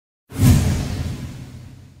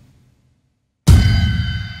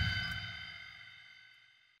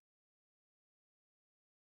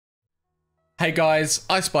Hey guys,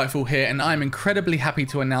 iSpiteful here, and I'm incredibly happy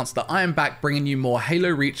to announce that I am back bringing you more Halo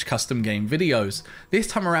Reach custom game videos. This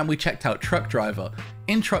time around we checked out Truck Driver.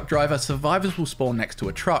 In Truck Driver, survivors will spawn next to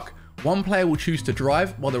a truck. One player will choose to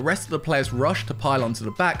drive, while the rest of the players rush to pile onto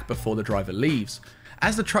the back before the driver leaves.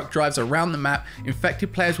 As the truck drives around the map,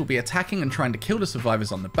 infected players will be attacking and trying to kill the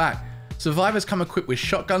survivors on the back. Survivors come equipped with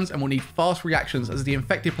shotguns and will need fast reactions as the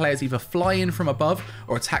infected players either fly in from above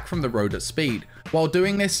or attack from the road at speed. While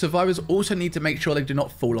doing this, survivors also need to make sure they do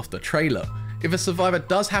not fall off the trailer. If a survivor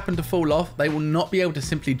does happen to fall off, they will not be able to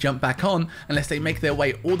simply jump back on unless they make their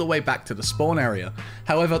way all the way back to the spawn area.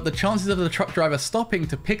 However, the chances of the truck driver stopping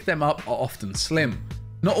to pick them up are often slim.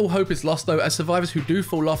 Not all hope is lost though, as survivors who do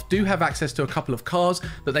fall off do have access to a couple of cars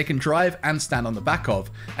that they can drive and stand on the back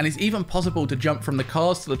of, and it's even possible to jump from the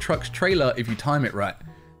cars to the truck's trailer if you time it right.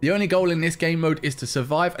 The only goal in this game mode is to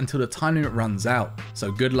survive until the time limit runs out,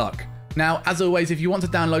 so good luck. Now, as always, if you want to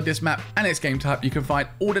download this map and its game type, you can find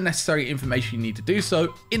all the necessary information you need to do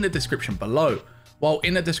so in the description below. While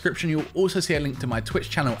in the description you'll also see a link to my Twitch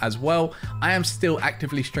channel as well. I am still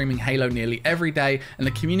actively streaming Halo nearly every day, and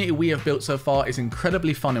the community we have built so far is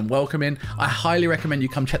incredibly fun and welcoming. I highly recommend you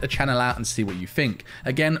come check the channel out and see what you think.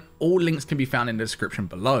 Again, all links can be found in the description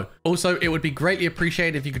below. Also, it would be greatly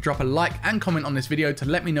appreciated if you could drop a like and comment on this video to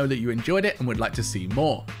let me know that you enjoyed it and would like to see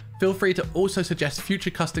more. Feel free to also suggest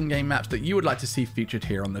future custom game maps that you would like to see featured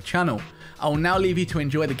here on the channel. I will now leave you to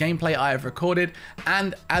enjoy the gameplay I have recorded,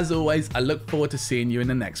 and as always, I look forward to seeing you in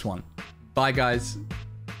the next one. Bye guys.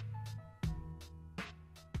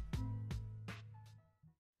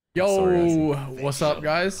 Yo, what's up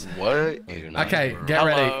guys? What? Okay, get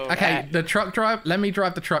ready. Okay, the truck drive, let me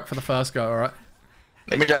drive the truck for the first go, alright?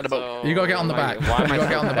 Let me drive the boat. You gotta get on the back. You gotta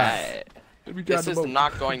get on the back. This is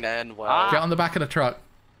not going to end well. Get on the back of the truck.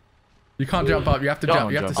 You can't jump up, you have to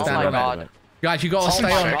jump, you have to stand on it. Guys, you gotta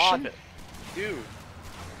stay on it. Dude.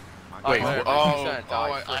 Wait, no,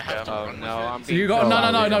 I'm So you got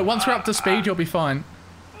no. Once we're up to speed, you'll be fine.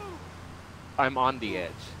 I'm on the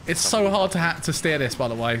edge. It's so hard to steer this, by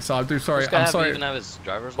the way. So I'm sorry. I'm sorry. Even have his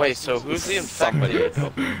driver's Wait, so who's the infected?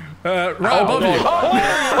 Right above you.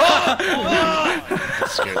 That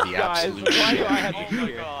scared the absolute Why do shit. I have to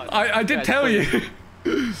hear? I did tell you.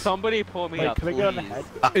 Somebody pull me up, please.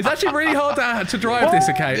 It's actually really hard to drive this,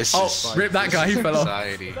 okay? This Oh, is- rip that guy, he fell off.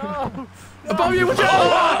 Anxiety. No. Above you, watch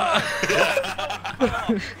out!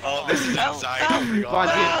 Oh, this is anxiety. Come on,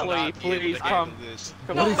 employee, please come.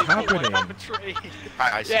 Come What on, is happening?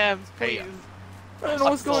 Hi, Jams, hey, please. I don't know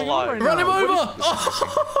what's going on right Run now. him over!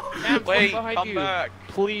 Jams, Wait, behind come you. back.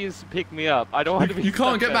 Please pick me up. I don't want to be You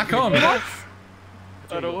can't get stuck back on. there.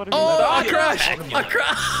 I don't want to be Oh, stuck I there. crashed! I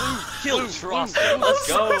crashed! kill Trust.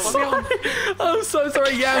 Let's I'm go. so sorry. I'm so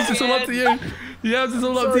sorry, Yams, it's all up to you. Yams, it's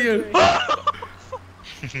all up to you.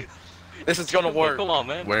 This is gonna work. Come on,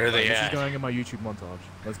 man. where are they This is at? going in my YouTube montage.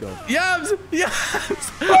 Let's go. Yams!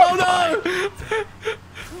 Yams! Oh no!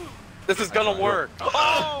 This is gonna work.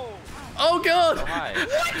 Oh! Oh god! Hi.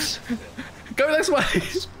 Go this way!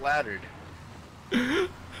 Splattered. My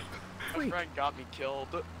friend got me killed.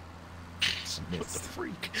 What the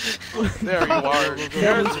freak? There you are.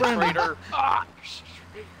 There's a traitor. Ah.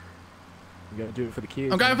 We gotta do it for the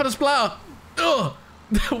kids. I'm going for the splatter! Ugh!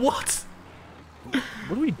 What? What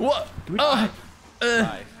do we? What? Do we Oh!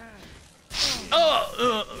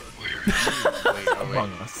 Wait,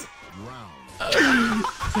 among us?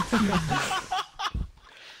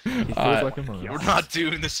 He feels Alright. like among We're us. not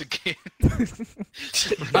doing this again.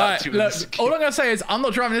 Alright, look, all I'm gonna say is I'm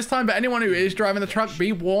not driving this time, but anyone who is driving the truck,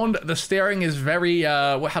 be warned, the steering is very,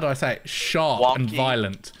 how do I say it? Sharp and Wonky.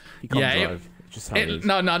 violent. He can't Yeah, drive. Just how it is.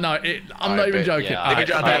 No, I'm not even joking. yeah. Alright,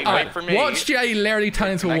 Wait alright, for me. watch Jay literally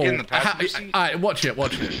turn into a Can I get wall. in the passenger seat? Alright, watch it.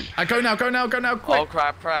 Go now, Oh quick.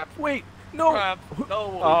 crap. Wait, no. Crap.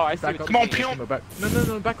 No. Oh, I see Back what up. Come on, you mean. Pimp. No, back.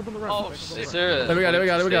 No, back up on the ramp. Oh, back up on the shit. ramp. Is there There we go, there we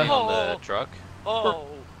go, there we go. staying on the truck? Oh.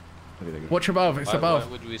 Okay, there you go. Watch above, it's Why above.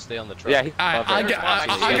 would we stay on the truck? Yeah, he's Alright, above it.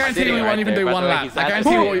 I guarantee we won't even do one lap. I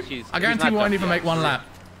guarantee we won't even make one lap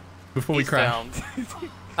before we He's crash. down.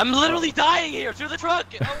 I'm literally dying here through the truck.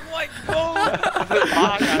 Oh my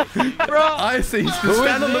god. Bro. I see,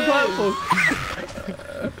 stand on the platform.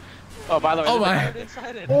 Oh, by the way, Oh there's a my. guard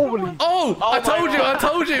inside it. Holy! Oh, I told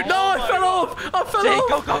you. No, I fell off.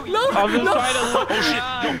 Go. No, I'm just no. trying to look.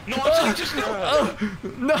 No, just no.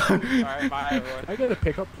 No. Alright, bye, everyone. I get a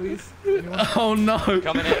pickup, please. Anyone? Oh no.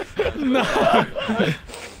 Coming in. No.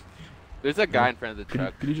 There's a guy in front of the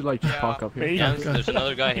truck. Could you just like just park up here? Yeah, there's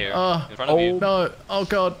another guy here. Oh. In front of you. No. Oh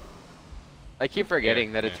god. I keep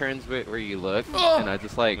forgetting that it turns where you look, Oh. and I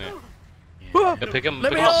just like, Yeah, pick him.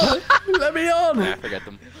 Let pick me him up. on. Let me on. I forget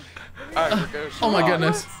them. Alright, we're good. Oh my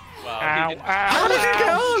goodness. Wow. Ow, How did you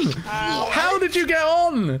get on? How did you get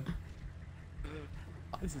on?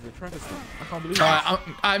 This is a travesty. I can't believe it.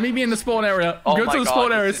 Alright, meet me in the spawn area. Oh Go my to the God,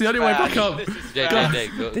 spawn area. this It's the is only way back bad. up. Jay,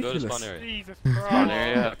 go to ridiculous. spawn area. Jesus Spawn Christ.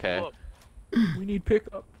 area, okay. We need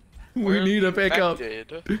pickup. We need a pickup.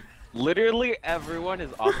 Literally everyone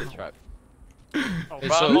is off the truck. Oh,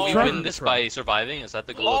 So Who's we driving win the this truck? by surviving? Is that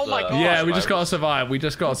the goal Oh of the... my God. Yeah, we just gotta survive. We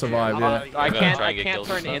just gotta survive, yeah. I gonna can't, try I and get can't killed.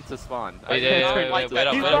 turn into spawn. Wait, wait up, He's wait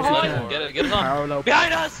up. behind. Get us on. Parallel.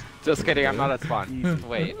 Behind us! Just kidding, I'm not at spawn.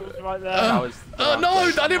 Wait. Right there. That was the wrong No,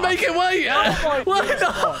 place. I didn't make it. Wait. Wait,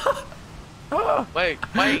 no. Wait.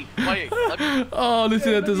 Let me... Oh, this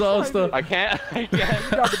is a disaster. I can't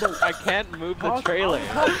move the trailer.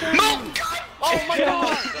 Oh my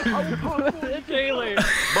God! The trailer.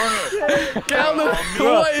 Calvin,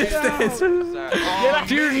 what is this?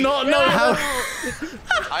 Do you not know how?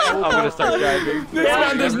 I'm gonna start driving. This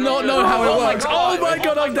man does not know how it works. Oh my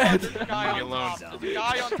God, I'm dead. There's a guy on top. There's a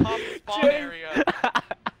guy on top of the spawn area.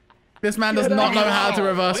 This man does not know how to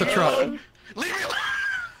reverse a truck. Leave me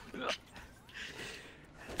alone.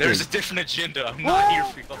 There's a different agenda. I'm not here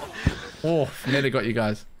for y'all. Oh, nearly got you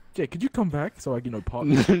guys. Jay, could you come back so I can park?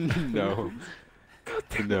 No.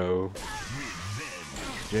 No.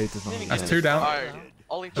 Jay does not. That's 2 down. Alright.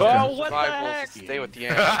 Only Oh, chance what to the survive heck? is to stay with the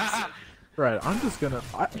ants. Right, I'm just gonna.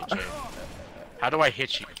 How do I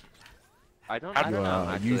hit you? I don't know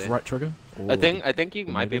actually. Use right trigger. I think you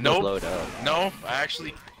might be able to load up. No, I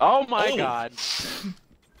actually. Oh my God.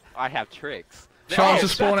 I have tricks. Charge the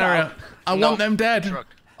spawn area. I want them dead. Truck.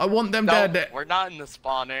 I want them No, dead. we're not in the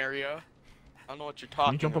spawn area. I don't know what you're Can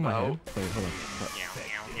talking you jump on my about. head? Wait, hold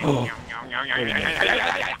on.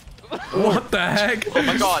 What the heck? Oh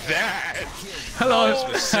my God!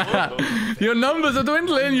 Hello. Your numbers are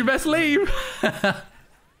dwindling. You best leave.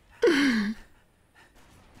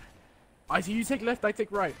 I see you take left, I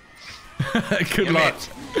take right. Good luck.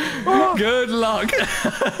 Good luck.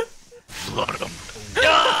 Flood him.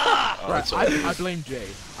 Right, I blame Jay.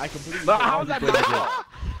 I completely blame Jay.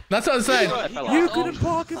 That's what I'm saying. You couldn't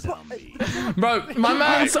park it. Bro, my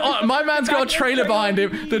man's got a trailer behind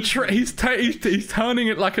him. He's turning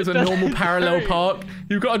it like it's a normal parallel park.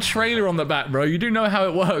 You've got a trailer on the back, bro. You do know how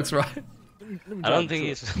it works, right? I don't think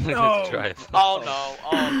he's going to drive. Oh no!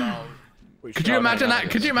 Oh no! Could you imagine that?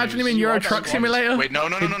 Could you imagine him in Euro Truck Simulator? Wait, no.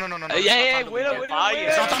 Yeah, wait up.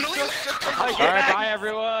 It's not time to leave. Alright, bye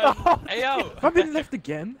everyone. Hey, yo. I've been left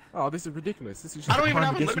again. Oh, this is ridiculous. This is just I don't even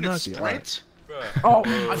crime have a against limited humanity. Alright. sprint. Oh,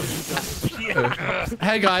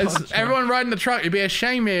 Hey guys, everyone riding the truck. It'd be a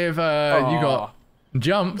shame if you got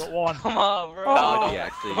jumped. Come on, bro. Oh, yeah,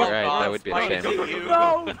 actually, you're right. That would be a shame.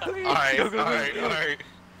 no, please. Alright.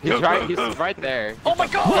 He's right there. Oh my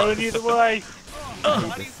God! Going either way.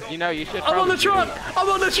 You know, you should I'm on the probably- truck. I'm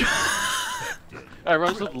on the truck.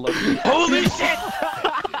 Everyone's just looking. Holy shit!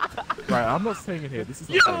 Right, I'm not staying in here. This is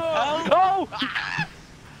not safe. No!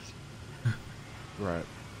 Right.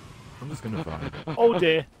 I'm just gonna find. Oh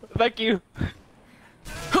dear. Thank you.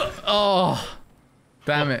 Oh,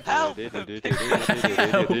 damn it. Help!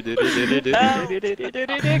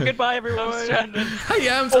 Goodbye, everyone. Hey,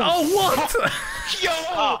 Yams. Oh, what?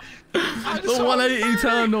 Yo! The 180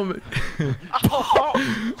 turned on me.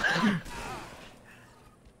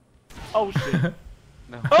 Oh shit.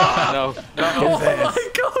 No. Oh my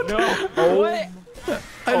God. What?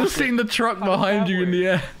 I just seen the truck behind you in the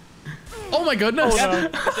air. Oh my goodness. Is there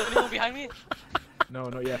anyone behind me? No,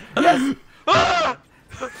 not yet. Yes!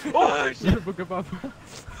 Book above.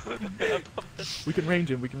 We can range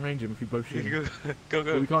him if we both shoot him. Go.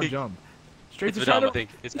 But we can't jump. Straight It's to Vidal, shadow. I think.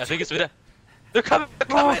 I think it's Vidal. They're coming.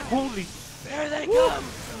 Holy. There they come.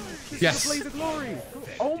 Yes. Blaze of glory.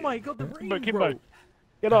 Oh my God, the rain, Kimbo. bro.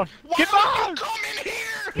 Get on. Get back! Come in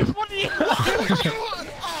here! What are you?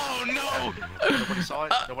 Oh no! Nobody saw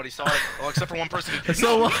it. Well, except for one person.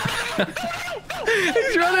 So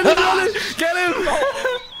he's running. Get him.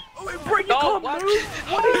 Bring your car, what? move.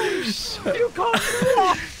 What are you? You can't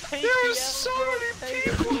move. There's so many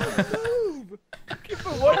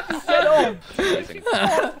people. What? Get on. Amazing.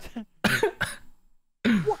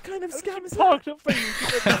 What kind of scam is that?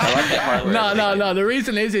 No. The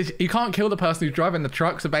reason is you can't kill the person who's driving the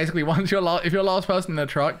truck. So basically, once if you're last person in the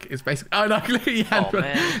truck, it's basically. Oh no, he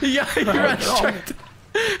ran straight.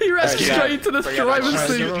 He ran straight to the driver's This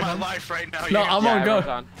seat. is my life right now. No, I'm on go. everyone's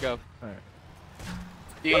on. Go.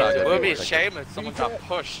 Dude, it would be a shame if someone got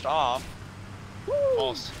pushed off.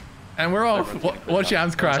 False. And we're off. Watch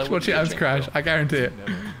Yams crash. Watch Yams crash. I guarantee it.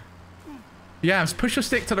 Yams, push your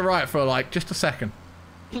stick to the right for like just a second.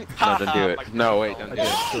 No, don't do it. No, wait, don't do it.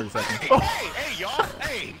 30 seconds. Hey, y'all.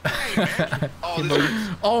 Hey, man. Oh, this is...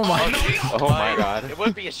 Oh my. Oh my god. It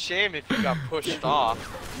would be a shame if you got pushed off.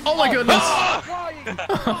 Oh my goodness. Wow,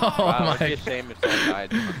 Oh it'd be my. a shame if someone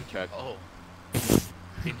died on the truck. Oh.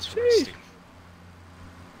 Interesting.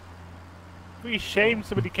 Be a shame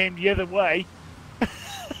somebody came the other way.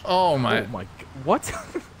 Oh my. Oh my. What?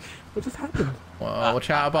 What just happened? Well, watch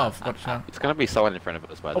out above. Watch out. It's gonna be someone in front of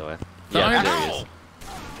us, by the way. No, Yeah, I there he know. is.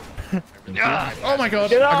 Oh my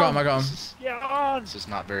god. I got him. I got him. Get on! This is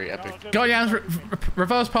not very epic. Go, Jans.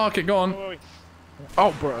 Reverse park it. Go on. Wait.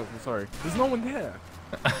 Oh, bro. I'm sorry. There's no one there.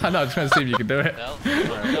 I know. Just trying to see if you can do it. Down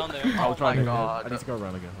there. I'll try my again. God. I need to go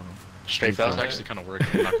around again. Hold on. Straight, that was actually kind of working,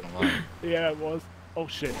 I'm not gonna lie. Yeah, it was. Oh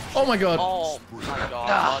shit. Oh my god. Oh my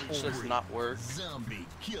god, lunge does not work.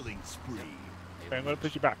 Okay, I'm gonna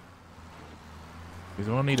push you back. There's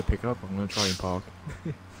one I need to pick up. I'm gonna try and park.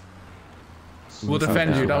 We'll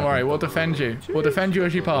defend you. Don't worry. We'll defend you. We'll defend you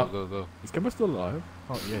as you park. Go, go. Is Kemba still alive?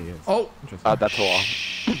 Oh, yeah, yeah. Oh. Interesting. That's all.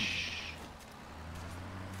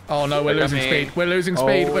 Oh no, we're losing speed. We're losing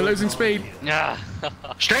speed. We're losing speed. Yeah.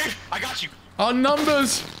 Straight, I got you. Our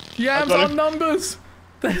numbers. Yams, our numbers.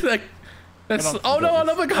 That's, oh no,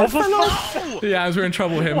 another guy fell off. Yams, we're in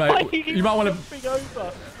trouble here, mate. You might want to.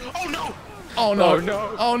 Oh no. Oh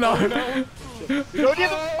no. Oh no.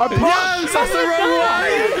 Yams, that's the wrong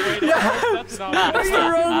way. Yams, that's the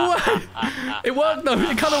wrong way. It worked though.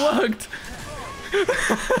 It kind of worked.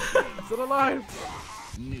 Still alive.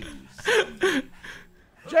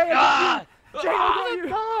 Jay, Jay, I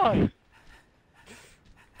got you.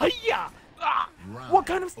 Hiya! What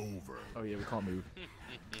kind of? Oh yeah, we can't move.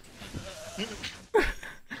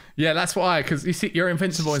 Yeah, that's why. Because you see, you're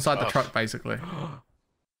invincible inside the truck, basically.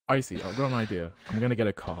 I see. I've got an idea. I'm gonna get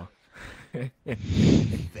a car.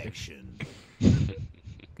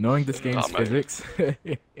 Knowing this game's physics.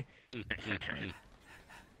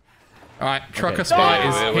 All right, Trucker Spy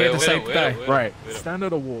is here to save the day. Right, stand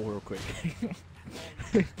at a wall real quick.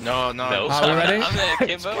 No. Are we ready? I'm there,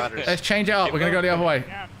 Kimbo. Let's change it up. We're gonna go the other way.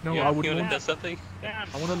 No, You I would wanna launch. do something? I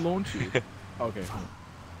want to launch you. Okay.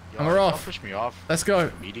 And we're off. Push me off Let's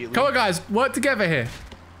go. immediately. Come on, guys. Work together here.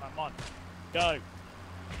 I'm on. Go.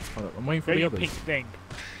 Hold up, I'm waiting Go for the you others. pink thing.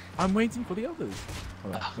 I'm waiting for the others.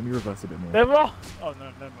 Hold on, let me reverse a bit more. They're off. Oh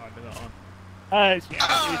no, never mind. They're not on. It's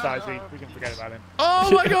Icy. We can forget about him.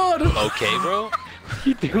 Oh my god. Okay, bro.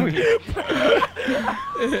 You doing it?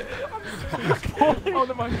 Oh,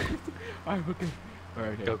 never mind. I'm okay.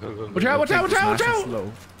 Alright, okay. Go. Watch out, watch out, watch out, watch Nice and out.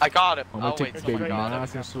 slow. I got it. I'm gonna Oh take wait, the baby someone got it.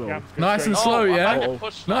 nice and slow. Nice and slow, Oh, I yeah? get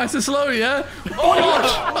pushed now. Nice and slow, yeah? Oh,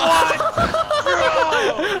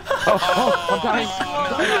 I'm dying.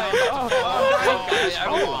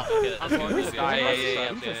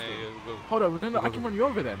 Hold on, no, I can run you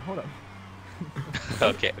over then. Hold on.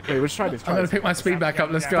 Okay. Okay, let's try this. I'm gonna pick my speed back up.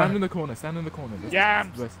 Let's Stand go. in the corner. Stand in the corner.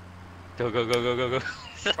 Yams! Go.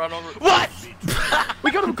 Run over. What?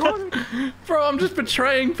 We got him cornered. Bro, I'm just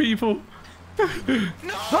betraying people.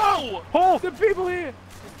 No! Oh, the people here.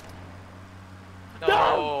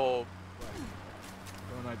 No.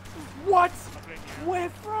 What? Where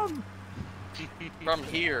from? From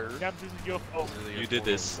here. Yams, this is your fault. You did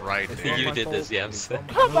this. Right there. You did this, Yams.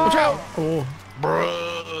 Watch out. Oh.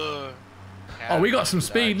 Bruh. Oh, we got some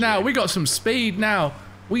speed now. We got some speed now.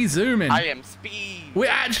 We zooming. I am speed. We're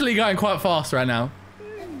actually going quite fast right now.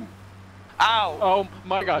 Ow. Oh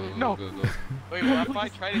my god, no. Go. Wait, what if I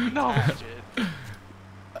try to detach it?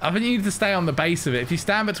 I think you need to stay on the base of it. If you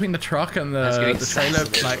stand between the truck and the trailer,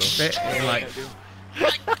 like, bit, like...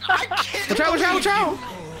 Watch out, watch out, watch out!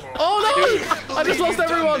 Oh no! I just lost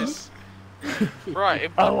everyone! Right.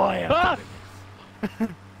 Oh, I am.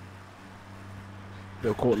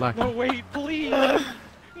 They're caught lacking. No, wait, please.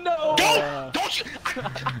 No. Don't you?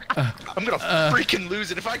 I'm gonna freaking lose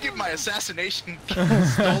it if I get my assassination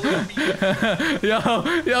stolen.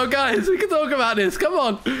 Yo, guys, we can talk about this. Come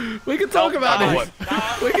on, we can talk about this.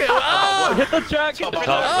 We can. Oh, Hit the jack. whoa!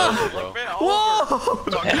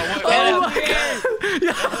 Oh my god!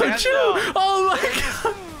 Yo, chill! Oh my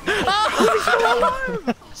god!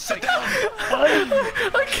 Oh, Sit down.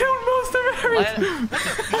 I killed most of everything.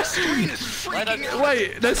 My screen is freaking out.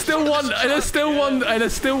 Wait, there's still one. There's still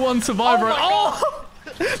one survivor. Oh!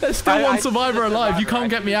 There's still one survivor alive. You can't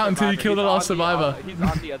get me out until you kill the last survivor. He's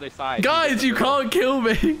on the other side. Guys, you can't kill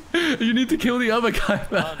me. You need to kill the other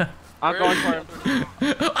guy. I'm going for him.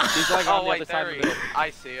 He's like on Oh the wait, other side there of he the is. I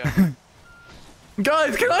see him.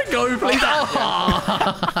 Guys, can I go, please?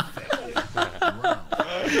 Oh.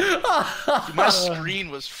 My screen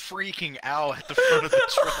was freaking out at the front of the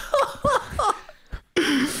truck.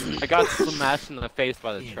 I got smashed in the face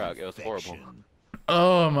by the truck. It was horrible.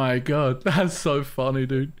 Oh my god, that's so funny,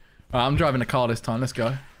 dude. Alright, I'm driving a car this time. Let's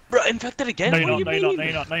go. Bro, infected again? No, What you're do not. you No, you're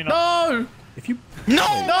mean? not. No, you're not. No, you're not. No! If you No!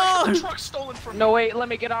 No! The truck's stolen from me. No, wait, let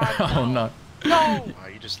me get on. Oh no. No! Oh,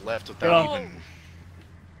 you just left without No. even.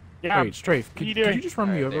 Yeah. wait, Strafe, could you you doing? just run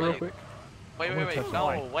me Alright, over real wait. quick? Wait, wait, wait. touch No,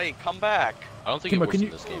 mine. wait, come back. I don't think Kimbo, it works can in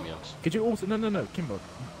you- this game, Youngs. Could you also no, Kimbo,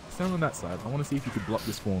 stand on that side. I want to see if you could block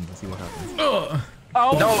the spawn and see what happens. Ugh.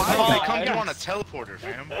 Oh, No, my they come God. you on a teleporter,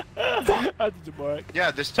 fam. How did it work?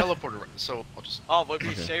 Yeah, this teleporter. So I'll just. Oh, would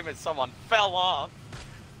be shame if someone fell off.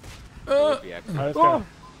 Be Let's go.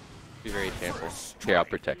 very careful. Here, I'll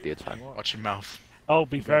protect you. It's fine. Watch your mouth. Oh,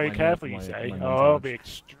 be very my- careful, you my- say. my Oh, montage. be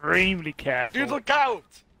extremely careful. Dude, look out!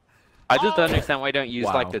 I just don't understand why you don't use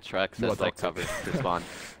Wow. like the trucks You are as like toxic. cover to spawn.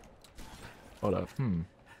 Hold up. Alright,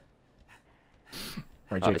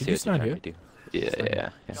 Jay, Obviously, could you what stand you're here? trying to do. Yeah.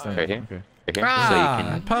 Stand Right here. Okay. Right here. Ah, So you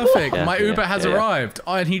can. perfect. Yeah, My yeah, Uber has yeah. arrived.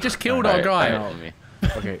 Oh, and he just killed our Alright, guy. alright,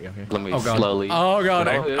 Okay. Let me Oh god. slowly. Oh god.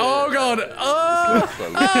 Oh god. Oh,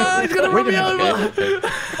 oh he's gonna run me over.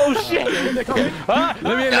 Oh shit! Let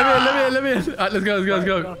me in. Alright, let's go.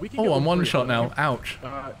 We can Oh, get I'm all one three, shot hold now. on. Ouch.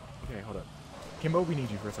 Okay, hold up. Kimbo, we need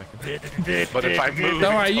you for a second. But if I move,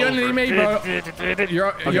 Don't worry, it's you only over. need me, bro. You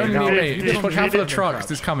only now- need me. Just watch out for the trucks.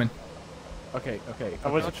 It's coming. Okay.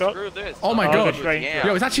 Oh, where's the truck? Screw this. Oh my Oh, god. good straight. Yeah.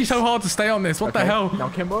 Yo, it's actually so hard to stay on this. What the Okay, hell? Now,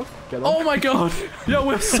 Kimbo, get Oh on. my god. Yo,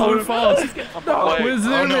 we're so fast. We're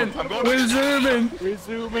zooming. I'm going- We're zooming. We're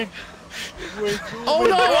zooming. We're zooming. Oh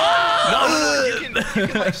no. You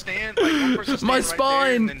can like stand, like one person stand My right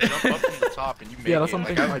spine. there and then jump up from the top and you make Yeah, that's it. what I'm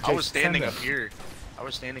Like, thinking, I like, was Jake, standing stand up here. I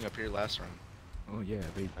was standing up here last round. Oh yeah,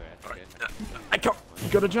 baby. Alright, that's good. I can't. You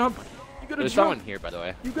gotta jump. You gotta There's jump. someone here, by the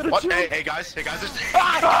way. You gotta What? jump. Hey guys, there's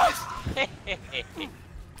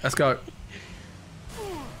Let's go.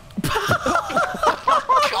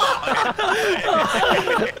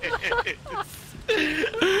 There's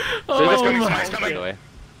Oh coming, my. He's by coming. the way.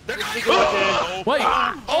 Oh, Wait.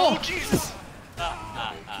 oh Oh. Jesus!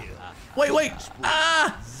 Wait.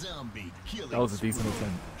 Ah. Zombie killing That was a decent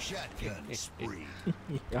attempt. shotgun spree.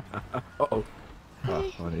 Uh-oh.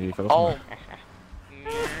 Oh, he fell Oh. off.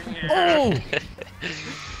 Oh.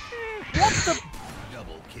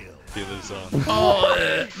 Double kill.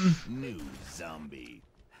 Oh. New zombie.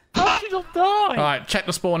 How did you die? All right, check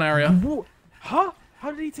the spawn area. What? Huh?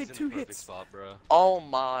 How did he take 2 hits? Oh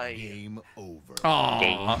my. Game over.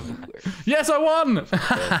 Oh. Yes, I won.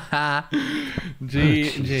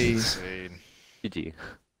 GG. Insane. GG.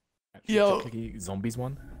 Yo. Clicky zombies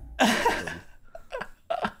one.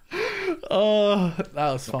 Oh,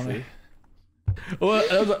 that was funny. Well,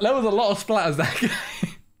 there was a lot of splatters that game.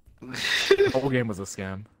 The whole game was a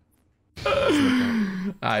scam.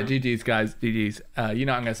 Alright, GG's guys, GG's. You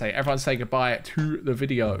know what I'm gonna say. Everyone say goodbye to the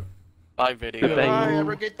video. Bye, video. Bye, have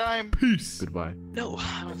a good time. Peace. Goodbye. No,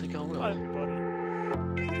 I don't think I will.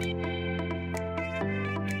 Everybody.